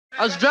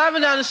I was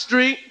driving down the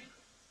street,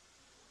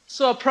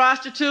 saw a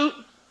prostitute,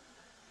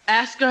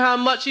 asked her how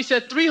much. She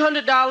said,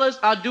 $300,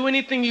 I'll do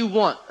anything you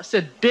want. I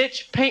said,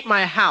 bitch, paint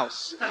my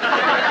house.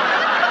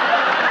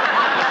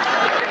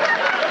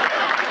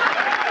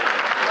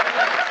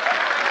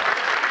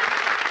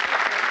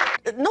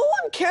 No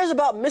one cares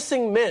about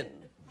missing men.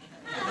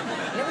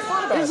 Never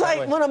thought about it. It's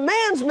like when a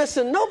man's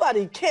missing,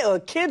 nobody cares. A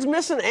kid's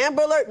missing,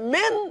 Amber Alert.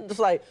 Men, it's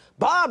like,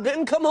 Bob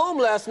didn't come home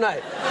last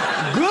night.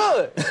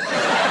 Good.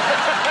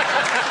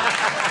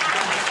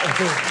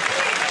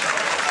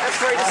 That's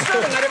very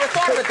disturbing. I never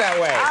thought of it that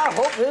way. I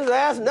hope his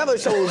ass never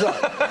shows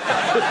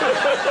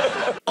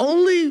up.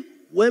 Only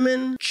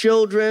women,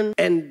 children,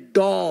 and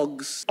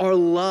dogs are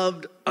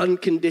loved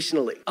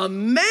unconditionally. A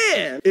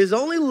man is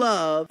only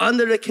loved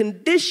under the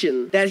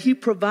condition that he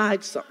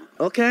provides something,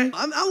 okay?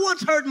 I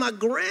once heard my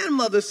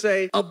grandmother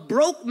say, a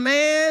broke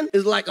man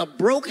is like a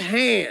broke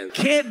hand.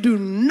 Can't do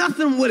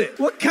nothing with it.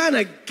 What kind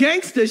of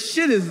gangster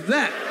shit is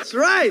that? That's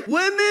right.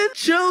 Women,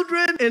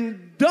 children,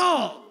 and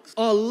dogs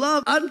are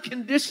loved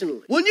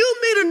unconditionally. When you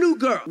meet a new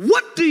girl,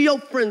 what do your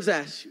friends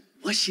ask you?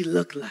 What she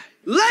look like?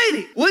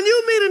 Lady, when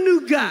you meet a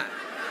new guy,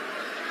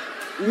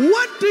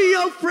 what do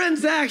your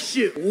friends ask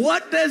you?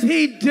 What does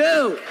he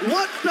do?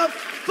 What the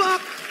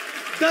fuck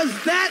does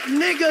that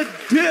nigga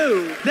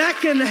do that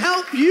can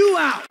help you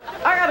out?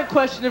 I got a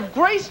question. If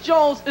Grace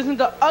Jones isn't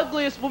the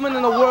ugliest woman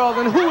in the world,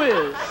 then who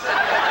is?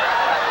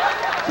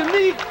 To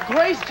me,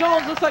 Grace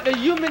Jones looks like a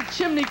human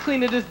chimney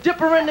cleaner. Just dip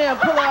her in there and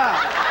pull her out.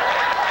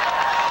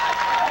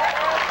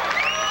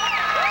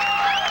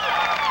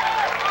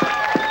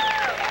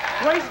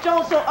 Grace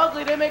Jones so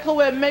ugly, they make her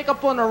wear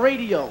makeup on the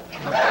radio.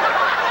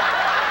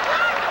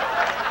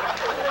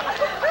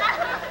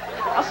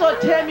 I saw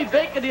Tammy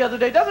Baker the other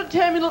day. Doesn't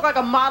Tammy look like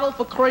a model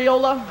for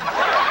Crayola?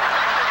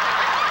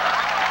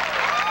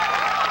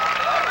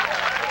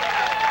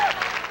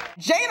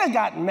 Jada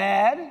got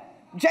mad.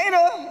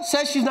 Jada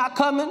says she's not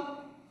coming,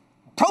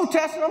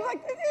 protesting. I'm like,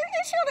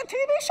 is she on a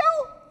TV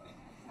show?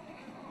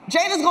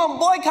 Jada's gonna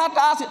boycott the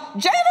Oscars.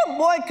 Jada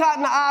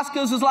boycotting the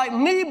Oscars is like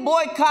me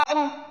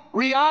boycotting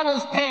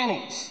Rihanna's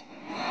panties.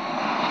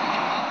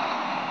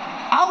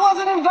 I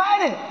wasn't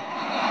invited.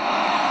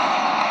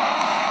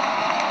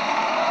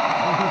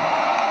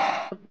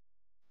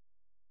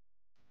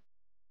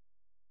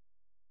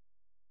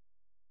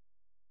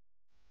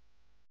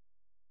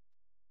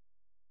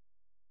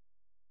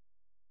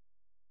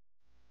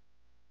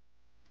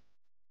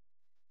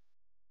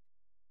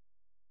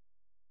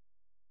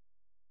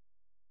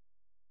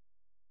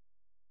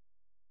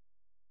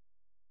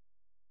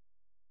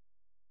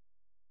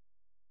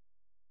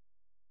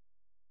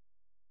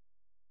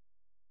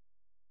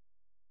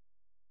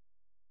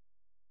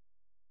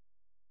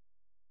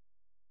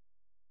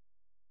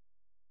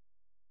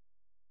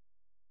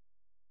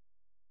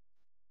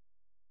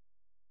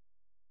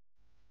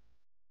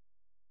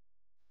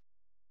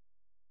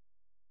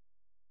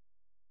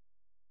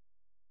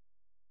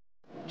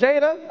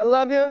 Jada, I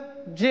love you.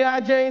 G.I.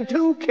 Jane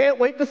 2, can't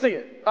wait to see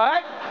it. All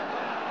right?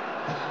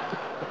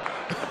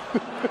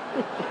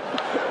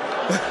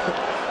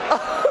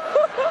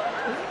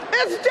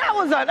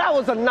 That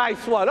was a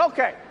nice one.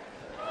 Okay.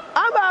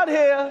 I'm out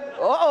here.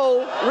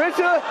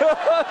 Richard.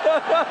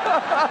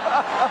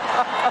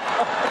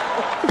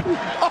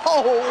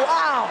 Oh,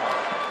 wow.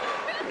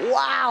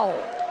 Wow.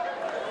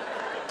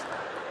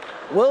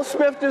 Will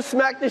Smith just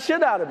smacked the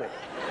shit out of me.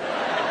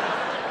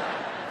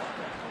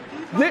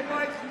 Keep my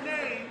wife's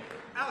name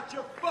out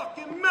your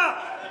fucking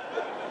mouth.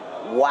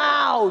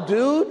 Wow,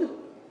 dude.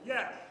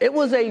 Yes. It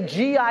was a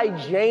G.I.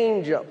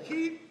 Jane jump.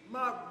 Keep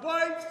my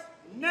wife's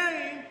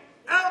name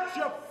out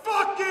your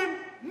fucking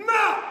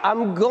mouth.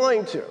 I'm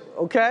going to,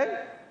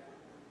 okay?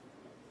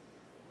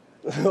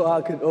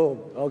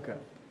 Okay.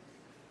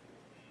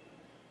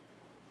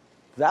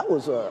 That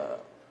was a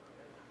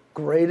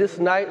greatest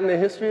night in the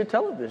history of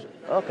television.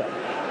 Okay.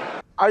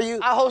 I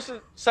hosted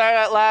Saturday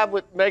Night Live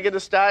with Megan Thee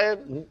Stallion.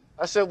 Mm-hmm.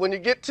 I said, when you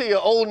get to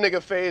your old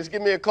nigga phase,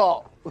 give me a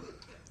call. You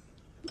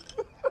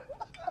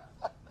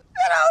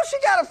know, she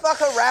gotta fuck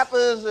her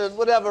rappers and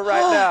whatever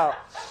right now.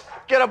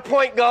 Get her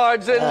point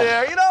guards in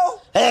there, you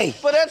know? Hey.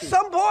 But at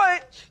some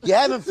point... You're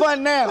having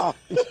fun now.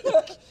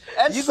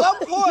 At some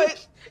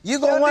point, you're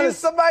gonna want need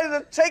somebody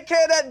to take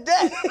care of that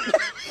debt.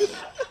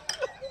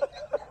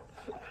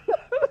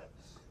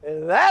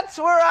 And that's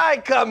where I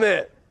come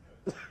in.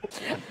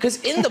 Because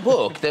in the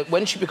book, that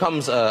when she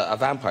becomes a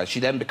vampire,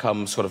 she then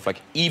becomes sort of like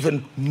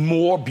even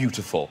more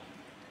beautiful.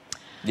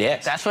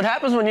 Yes. That's what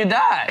happens when you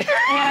die.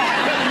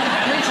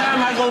 Every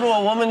time I go to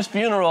a woman's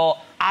funeral,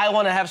 I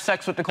want to have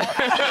sex with the corpse.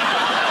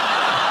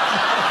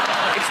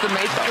 It's the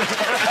makeup.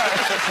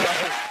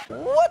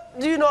 What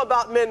do you know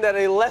about men that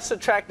a less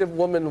attractive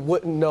woman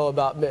wouldn't know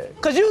about men?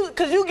 Cause you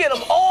get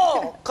them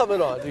all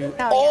coming on you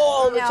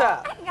all the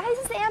time. I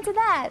just answer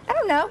that. I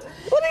don't know.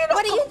 What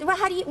do you know?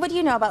 What do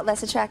you know about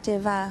less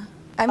attractive? I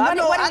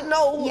know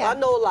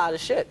a lot of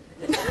shit.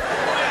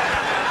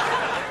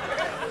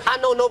 I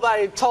know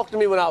nobody talked to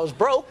me when I was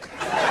broke.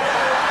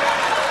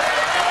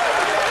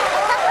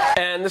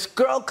 And And this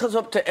girl comes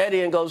up to Eddie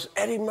and goes,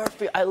 Eddie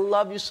Murphy, I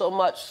love you so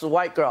much. It's a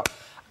white girl.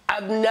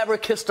 I've never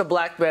kissed a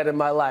black man in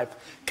my life.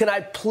 Can I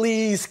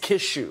please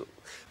kiss you?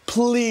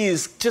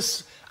 Please,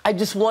 I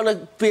just want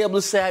to be able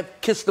to say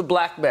I've kissed a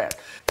black man.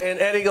 And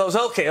Eddie goes,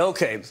 okay,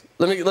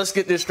 let's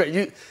get this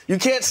straight. You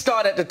can't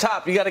start at the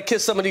top. You got to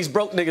kiss some of these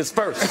broke niggas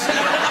first.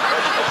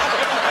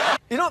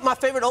 You know what my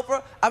favorite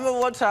Oprah? I remember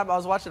one time I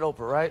was watching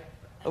Oprah, right?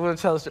 I'm going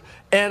to tell the story.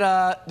 And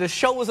the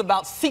show was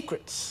about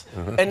secrets.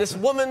 And this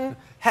woman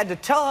had to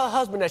tell her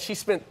husband that she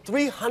spent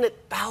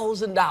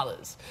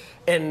 $300,000.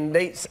 And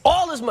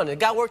all his money. The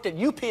guy worked at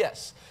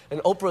UPS.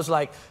 And Oprah's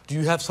like, do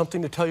you have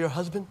something to tell your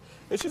husband?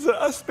 And she said,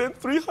 I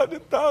spent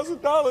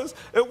 $300,000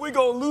 and we're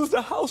going to lose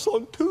the house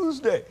on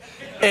Tuesday.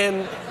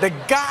 And the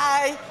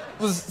guy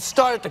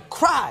started to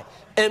cry.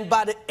 And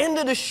by the end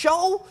of the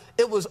show,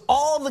 it was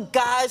all the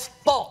guy's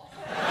fault.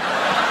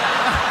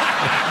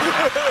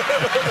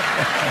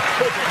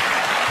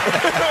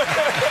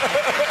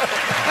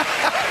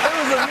 It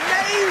was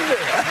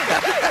amazing.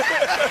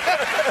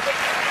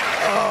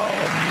 Oh,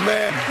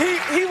 man.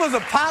 He was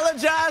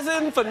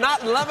apologizing for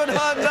not loving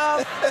her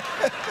enough.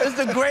 It's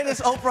the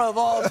greatest Oprah of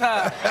all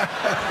time.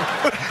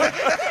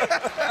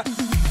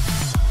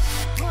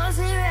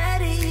 Wasn't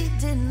ready,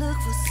 didn't look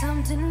for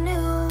something new.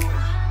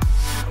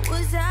 I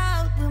was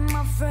out with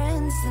my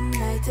friends the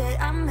night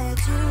that I met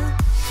you.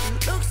 You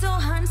look so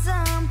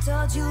handsome,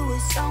 thought you were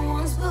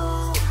someone's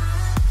boo.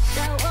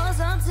 That was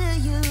until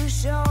you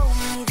showed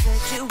me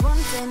that you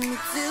wanted me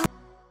to.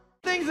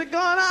 Things are going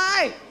all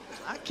right.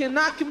 I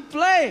cannot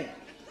complain.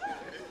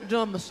 I'm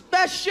doing my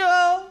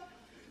special,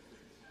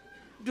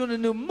 doing a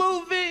new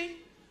movie,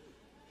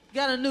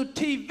 got a new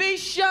TV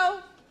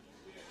show,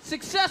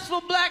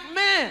 Successful Black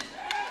Man.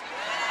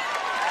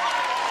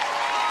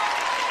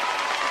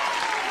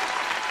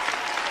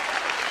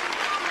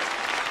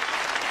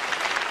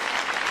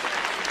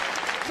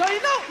 So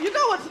you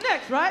know what's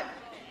next, right?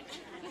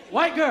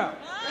 White girl.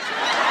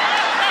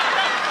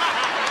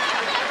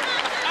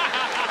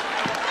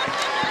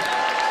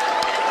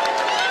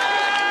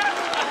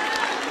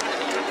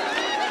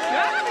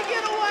 Gotta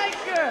get a white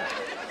girl.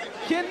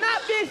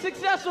 Cannot be a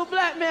successful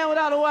black man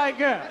without a white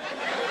girl.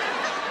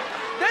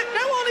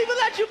 They won't even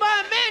let you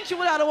buy a mansion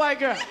without a white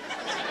girl.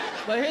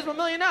 But here's $1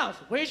 million.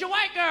 Where's your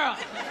white girl?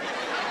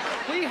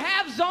 We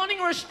have zoning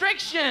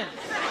restrictions.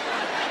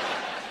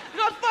 You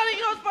know what's funny?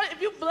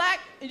 If you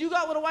black and you go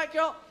out with a white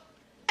girl,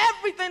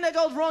 everything that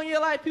goes wrong in your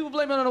life, people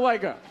blame it on a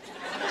white girl.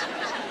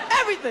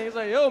 Everything. It's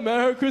like, yo, man,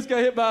 I heard Chris got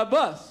hit by a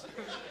bus.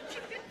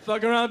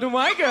 Fuck around with the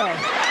white girl.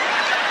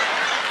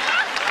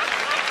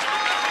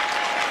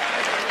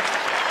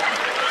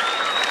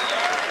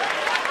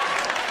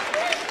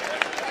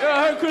 Yo,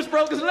 I heard Chris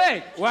broke his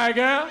leg. White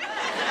girl.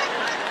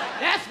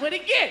 That's what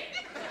it get.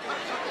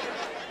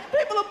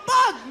 People are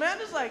bugs, man.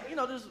 It's like,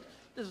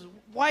 there's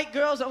white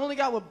girls that only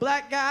got with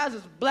black guys.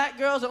 There's black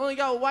girls that only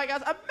got with white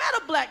guys. I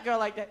met a black girl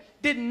like that.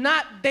 Did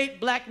not date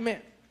black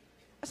men.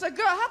 I said,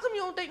 girl, how come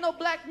you don't date no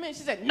black men?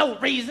 She said, no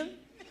reason.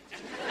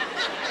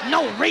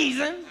 No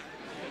reason.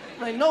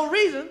 I'm like, no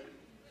reason.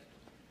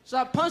 So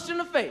I punched her in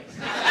the face.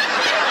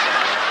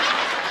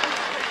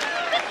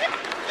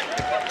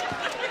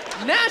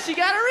 Now she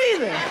got a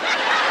reason.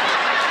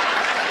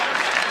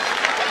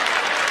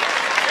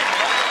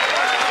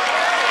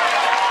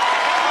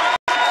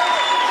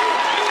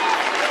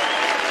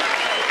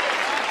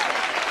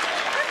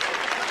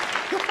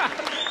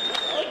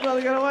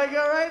 Brother got a white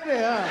girl right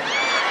there, huh?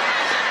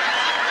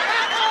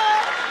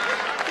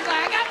 He's like,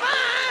 I got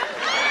mine.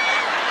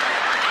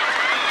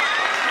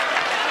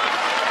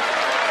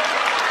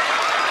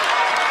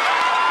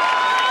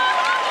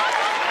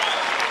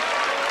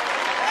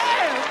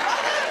 Hey,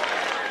 brother.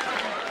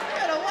 You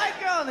got a white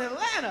girl in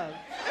Atlanta.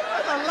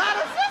 There's a lot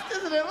of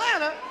sisters in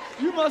Atlanta.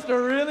 You must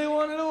have really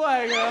wanted a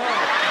white girl.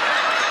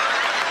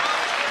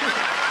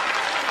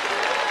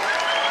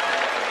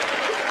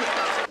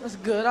 That's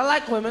good. I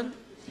like women.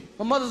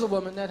 My mother's a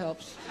woman, that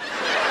helps.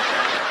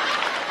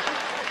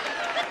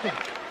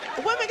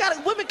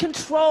 Women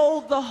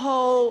control the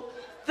whole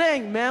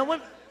thing,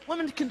 man.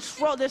 Women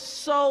control, they're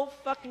so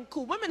fucking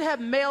cool. Women have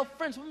male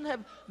friends. Women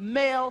have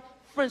male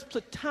friends,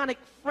 platonic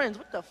friends.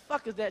 What the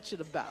fuck is that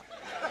shit about?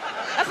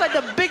 That's like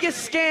the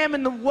biggest scam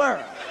in the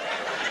world.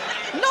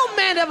 No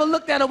man ever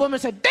looked at a woman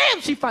and said,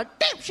 damn, she fine.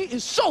 Damn, she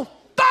is so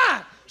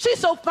fine. She's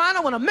so fine, I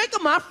want to make her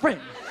my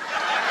friend.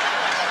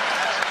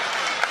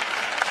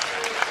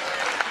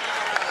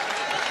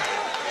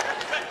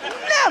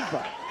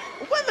 Never.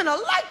 Women are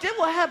like, they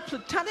will have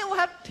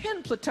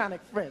 10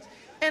 platonic friends.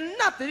 And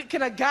nothing.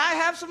 Can a guy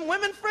have some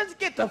women friends?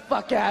 Get the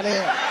fuck out of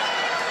here.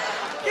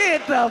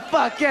 Get the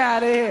fuck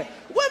out of here.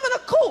 Women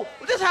are cool.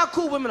 This is how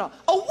cool women are.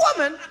 A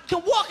woman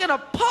can walk in a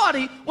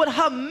party with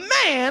her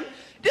man.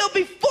 There'll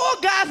be 4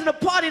 guys in the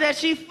party that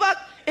she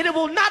fucked, and it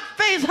will not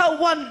faze her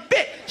one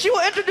bit. She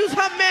will introduce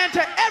her man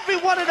to every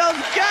one of those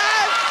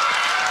guys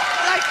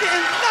like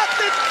there's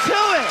nothing to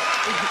it.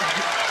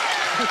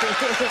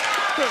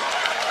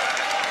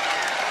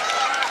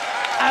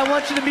 I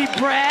want you to meet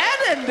Brad,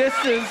 and this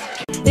is...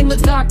 In the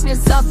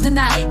darkness of the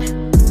night,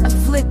 a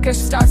flick flicker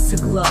starts to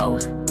glow.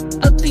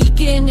 A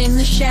beacon in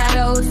the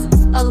shadows,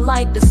 a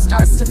light that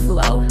starts to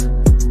flow.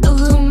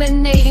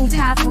 Illuminating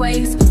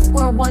pathways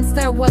where once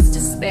there was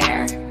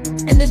despair.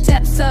 In the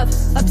depths of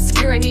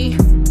obscurity,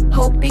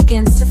 hope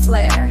begins to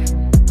flare.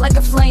 Like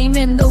a flame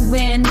in the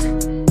wind,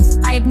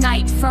 I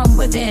ignite from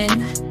within,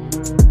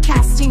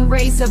 casting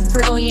rays of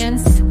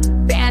brilliance,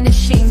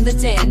 banishing the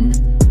din.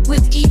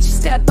 With each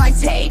step I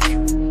take,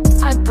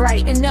 I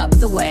brighten up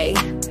the way.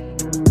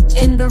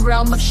 In the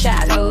realm of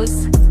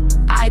shadows,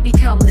 I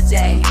become the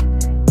day.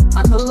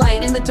 I'm the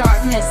light in the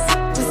darkness,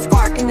 the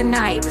spark in the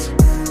night,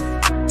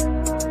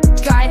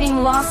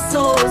 guiding lost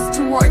souls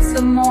towards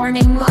the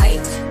morning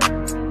light.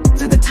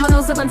 Through the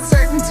tunnels of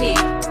uncertainty,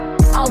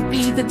 I'll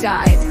be the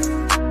guide.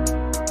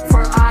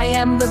 For I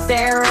am the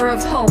bearer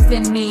of hope,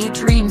 in me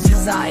dreams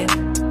reside.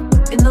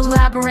 In the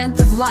labyrinth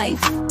of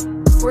life,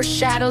 where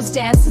shadows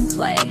dance and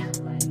play,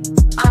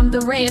 I'm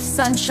the ray of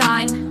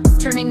sunshine,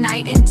 turning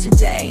night into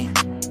day.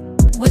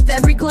 With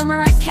every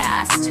glimmer I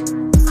cast,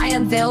 I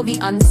unveil the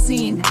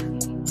unseen.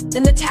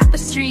 In the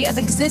tapestry of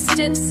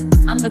existence,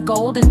 I'm the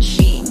golden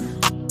sheen.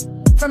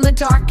 From the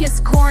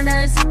darkest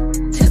corners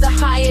to the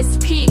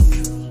highest peak,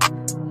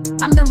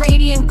 I'm the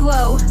radiant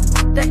glow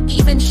that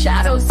even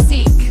shadows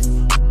seek.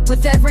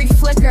 With every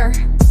flicker,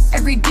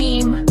 every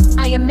beam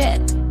I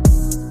emit,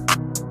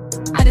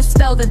 I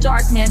dispel the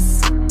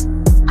darkness,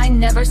 I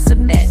never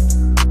submit.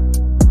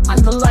 I'm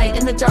the light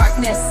in the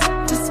darkness,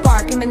 the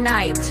spark in the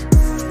night,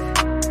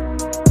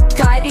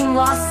 guiding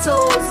lost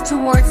souls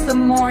towards the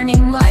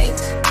morning light.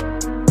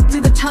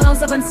 Through the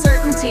tunnels of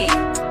uncertainty,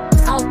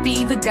 I'll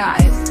be the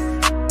guide.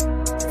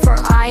 For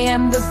I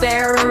am the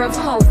bearer of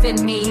hope,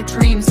 in me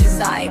dreams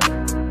reside.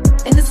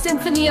 In the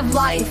symphony of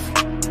life,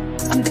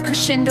 I'm the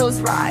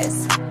crescendos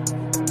rise.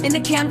 In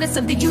the canvas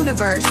of the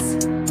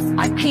universe,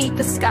 I paint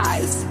the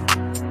skies.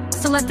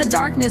 So let the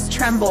darkness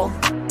tremble,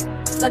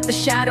 let the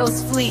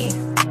shadows flee.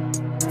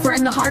 For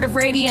in the heart of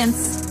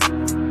radiance,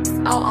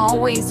 I'll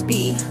always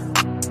be.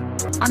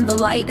 I'm the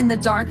light in the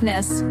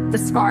darkness, the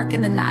spark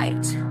in the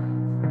night,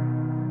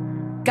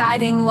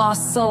 guiding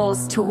lost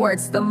souls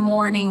towards the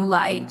morning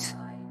light.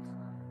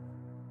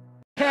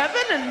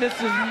 Kevin, and this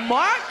is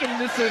Mark, and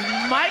this is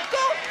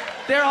Michael.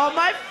 They're all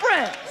my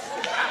friends.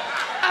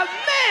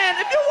 Man,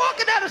 if you're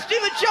walking down the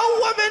street with your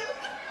woman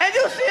and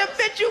you see a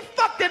bitch you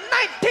fucked in